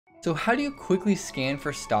So how do you quickly scan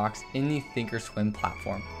for stocks in the Thinkorswim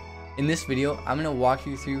platform? In this video, I'm going to walk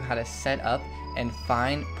you through how to set up and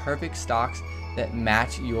find perfect stocks that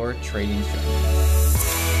match your trading strategy.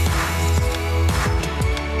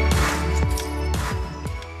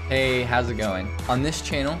 Hey, how's it going? On this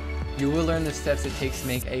channel, you will learn the steps it takes to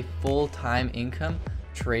make a full-time income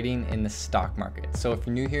trading in the stock market. So if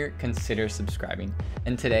you're new here, consider subscribing.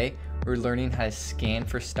 And today, we're learning how to scan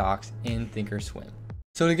for stocks in Thinkorswim.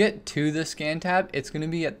 So to get to the scan tab, it's going to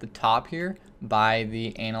be at the top here by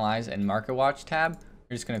the Analyze and Market Watch tab.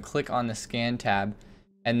 You're just going to click on the scan tab,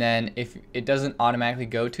 and then if it doesn't automatically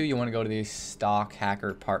go to, you want to go to the stock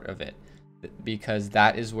hacker part of it, because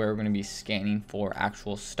that is where we're going to be scanning for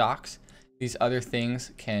actual stocks. These other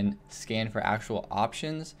things can scan for actual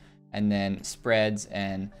options and then spreads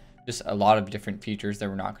and just a lot of different features that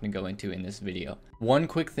we're not going to go into in this video. One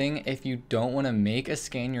quick thing, if you don't want to make a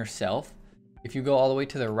scan yourself, if you go all the way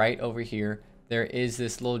to the right over here, there is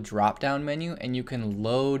this little drop down menu and you can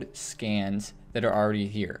load scans that are already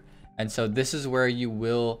here. And so this is where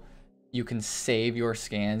you can save your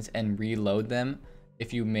scans and reload them.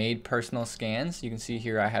 If you made personal scans, you can see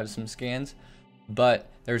here I have some scans,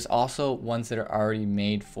 but there's also ones that are already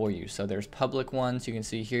made for you. So there's public ones. You can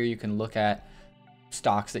see here, you can look at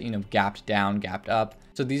stocks that, gapped down, gapped up.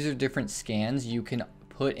 So these are different scans you can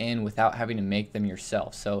put in without having to make them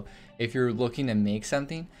yourself. So if you're looking to make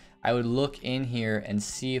something, I would look in here and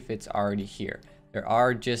see if it's already here. There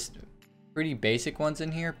are just pretty basic ones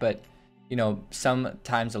in here, but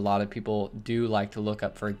sometimes a lot of people do like to look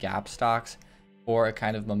up for gap stocks or a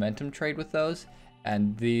kind of momentum trade with those,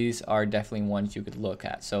 and these are definitely ones you could look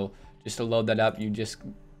at. So just to load that up, you just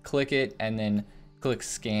click it and then click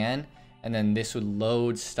scan, and then this would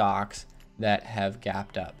load stocks that have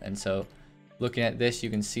gapped up. And so looking at this, you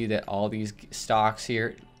can see that all these stocks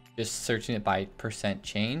here, just searching it by percent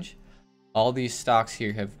change, all these stocks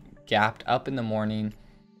here have gapped up in the morning,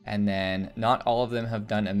 and then not all of them have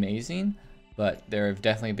done amazing, but there have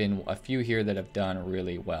definitely been a few here that have done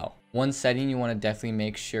really well. One setting you want to definitely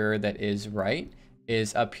make sure that is right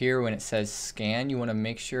is up here when it says scan. You want to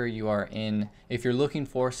make sure you are in, if you're looking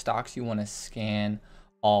for stocks, you want to scan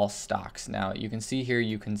all stocks. Now you can see here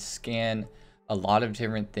you can scan a lot of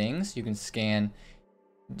different things. You can scan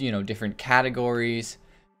different categories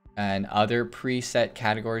and other preset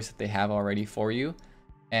categories that they have already for you,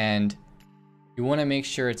 and you want to make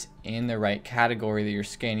sure it's in the right category that you're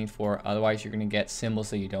scanning for. Otherwise you're going to get symbols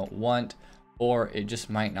that you don't want, or it just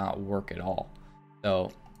might not work at all.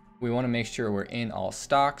 So we want to make sure we're in all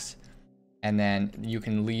stocks, and then you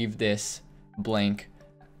can leave this blank.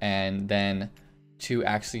 And then to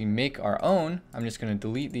actually make our own, I'm just going to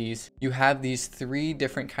delete these. You have these three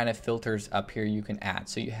different kind of filters up here you can add.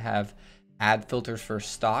 So you have add filters for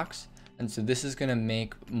stocks, and so this is going to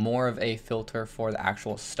make more of a filter for the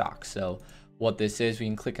actual stock. So what this is, we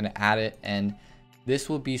can click and add it, and this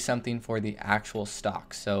will be something for the actual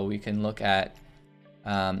stock. So we can look at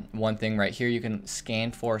one thing right here. You can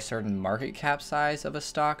scan for a certain market cap size of a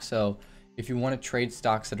stock. So if you want to trade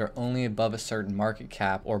stocks that are only above a certain market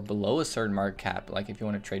cap or below a certain market cap, like if you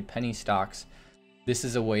want to trade penny stocks, this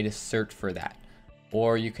is a way to search for that.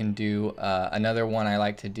 Or you can do another one I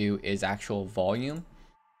like to do is actual volume.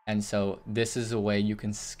 And so this is a way you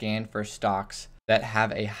can scan for stocks that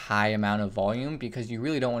have a high amount of volume, because you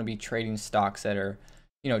really don't want to be trading stocks that are,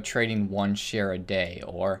 trading 1 share a day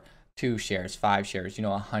or 2 shares, 5 shares,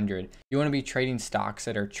 100. You want to be trading stocks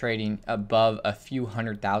that are trading above a few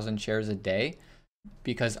 100,000 shares a day,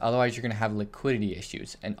 because otherwise you're going to have liquidity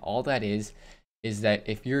issues. And all that is that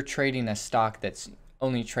if you're trading a stock that's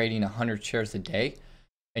only trading 100 shares a day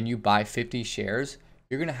and you buy 50 shares,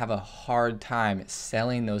 you're going to have a hard time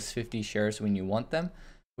selling those 50 shares when you want them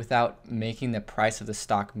without making the price of the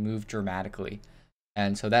stock move dramatically.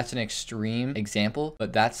 And so that's an extreme example,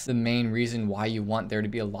 but that's the main reason why you want there to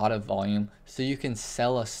be a lot of volume, so you can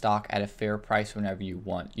sell a stock at a fair price whenever you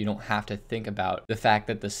want. You don't have to think about the fact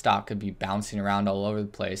that the stock could be bouncing around all over the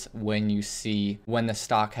place when the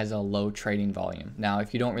stock has a low trading volume. Now,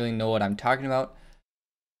 if you don't really know what I'm talking about,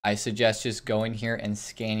 I suggest just going here and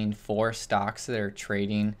scanning for stocks that are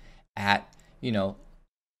trading at,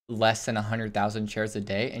 less than 100,000 shares a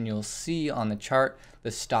day, and you'll see on the chart the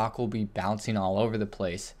stock will be bouncing all over the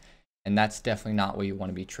place, and that's definitely not what you want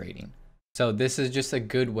to be trading. So this is just a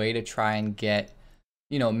good way to try and get,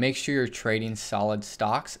 make sure you're trading solid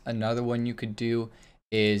stocks. Another one you could do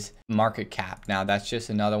is market cap. Now that's just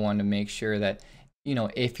another one to make sure that,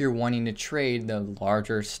 if you're wanting to trade the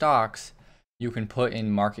larger stocks, you can put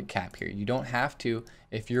in market cap here. You don't have to.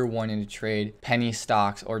 If you're wanting to trade penny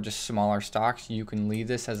stocks or just smaller stocks, you can leave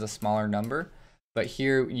this as a smaller number. But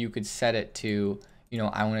here you could set it to,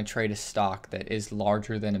 I want to trade a stock that is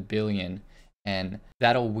larger than 1 billion, and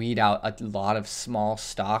that'll weed out a lot of small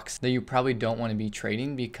stocks that you probably don't want to be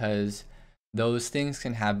trading, because those things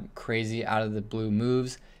can have crazy out of the blue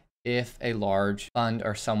moves if a large fund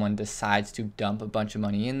or someone decides to dump a bunch of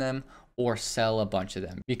money in them or sell a bunch of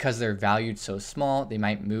them. Because they're valued so small, they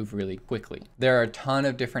might move really quickly. There are a ton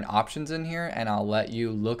of different options in here, and I'll let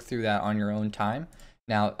you look through that on your own time.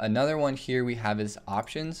 Now, another one here we have is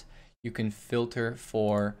options. You can filter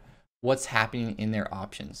for what's happening in their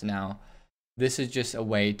options. Now, this is just a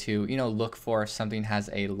way to, look for if something has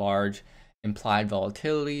a large implied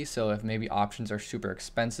volatility. So if maybe options are super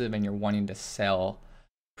expensive and you're wanting to sell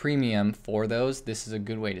premium for those, this is a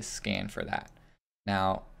good way to scan for that.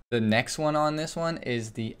 Now, the next one on this one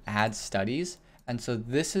is the add studies. And so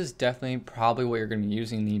this is definitely probably what you're going to be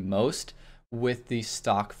using the most with the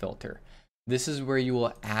stock filter. This is where you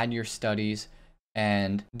will add your studies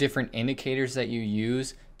and different indicators that you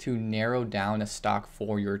use to narrow down a stock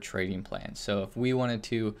for your trading plan. So if we wanted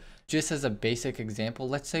to, just as a basic example,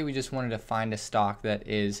 let's say we just wanted to find a stock that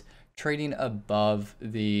is trading above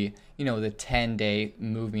the, the 10-day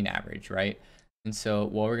moving average, right? And so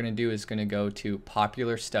what we're going to do is going to go to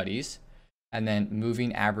popular studies and then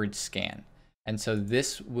moving average scan. And so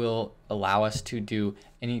this will allow us to do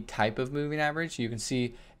any type of moving average. You can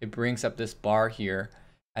see it brings up this bar here.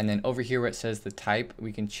 And then over here where it says the type,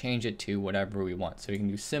 we can change it to whatever we want. So we can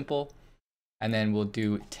do simple, and then we'll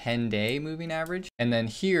do 10-day moving average. And then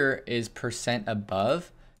here is percent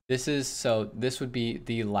above. This would be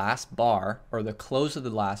the last bar, or the close of the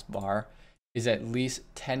last bar is at least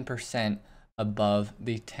 10% above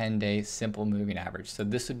the 10-day simple moving average. So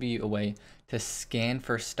this would be a way to scan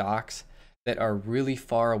for stocks that are really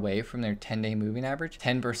far away from their 10-day moving average.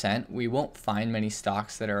 10%, we won't find many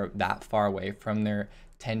stocks that are that far away from their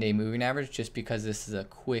 10-day moving average, just because this is a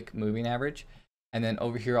quick moving average. And then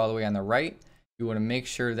over here all the way on the right, you want to make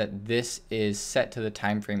sure that this is set to the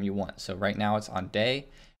time frame you want. So right now it's on day,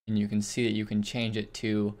 and you can see that you can change it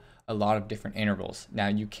to a lot of different intervals. Now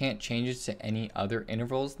you can't change it to any other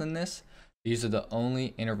intervals than this. These are the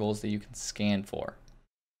only intervals that you can scan for.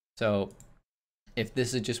 So if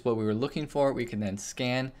this is just what we were looking for, we can then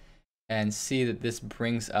scan and see that this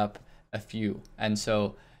brings up a few. And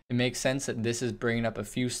so it makes sense that this is bringing up a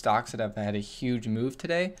few stocks that have had a huge move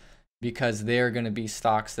today, because they're going to be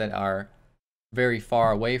stocks that are very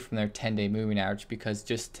far away from their 10-day moving average, because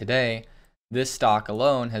just today, this stock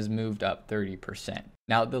alone has moved up 30%.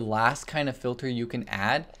 Now, the last kind of filter you can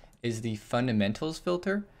add is the fundamentals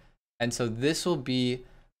filter. And so this will be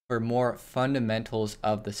for more fundamentals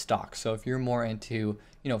of the stock. So if you're more into,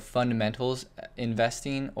 fundamentals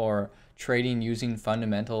investing or trading using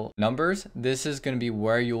fundamental numbers, this is going to be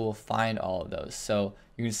where you will find all of those. So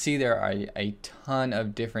you can see there are a ton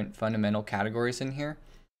of different fundamental categories in here.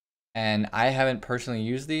 And I haven't personally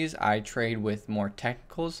used these. I trade with more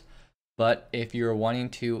technicals. But if you're wanting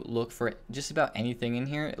to look for just about anything in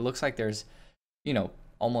here, it looks like there's,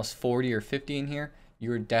 almost 40 or 50 in here.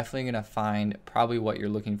 You're definitely going to find probably what you're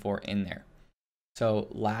looking for in there. So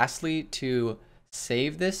lastly, to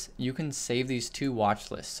save this, you can save these to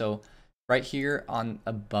watch lists. So right here on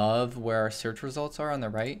above where our search results are on the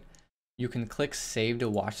right, you can click save to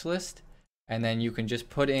watch list, and then you can just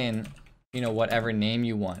put in, whatever name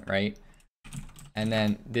you want, right? And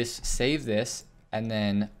then save this. And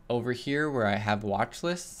then over here where I have watch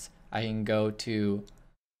lists, I can go to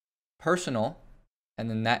personal, and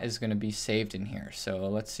then that is going to be saved in here. So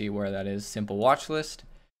let's see where that is, simple watch list.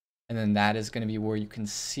 And then that is going to be where you can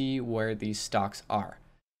see where these stocks are.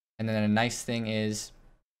 And then a nice thing is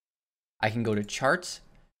I can go to charts,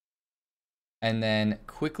 and then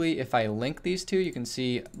quickly, if I link these two, you can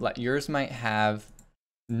see yours might have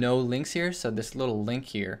no links here. So this little link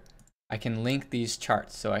here, I can link these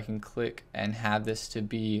charts. So I can click and have this to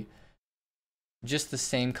be just the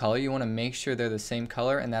same color. You want to make sure they're the same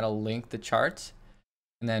color, and that'll link the charts.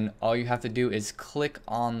 And then all you have to do is click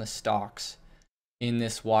on the stocks in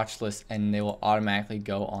this watch list, and they will automatically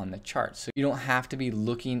go on the chart. So you don't have to be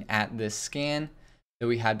looking at this scan that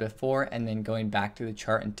we had before and then going back to the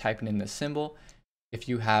chart and typing in the symbol. If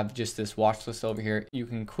you have just this watch list over here, you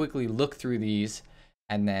can quickly look through these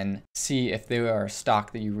and then see if they are a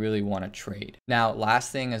stock that you really want to trade. Now,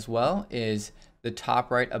 last thing as well is the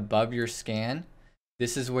top right above your scan.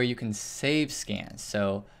 This is where you can save scans.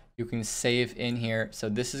 So you can save in here. So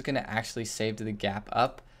this is going to actually save to the gap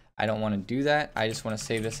up. I don't want to do that. I just want to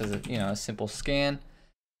save this as a simple scan,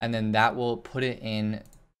 and then that will put it in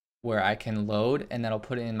where I can load, and that'll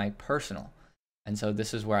put it in my personal. And so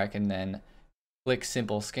this is where I can then click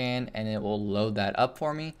simple scan, and it will load that up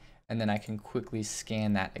for me. and then I can quickly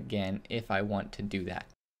scan that again if I want to do that.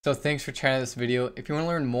 So thanks for checking out this video. If you want to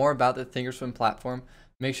learn more about the Thinkorswim platform,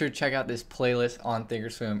 make sure to check out this playlist on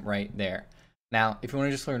Thinkorswim right there. Now, if you want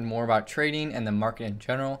to just learn more about trading and the market in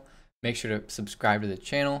general, make sure to subscribe to the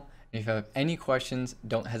channel. And if you have any questions,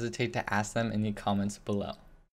 don't hesitate to ask them in the comments below.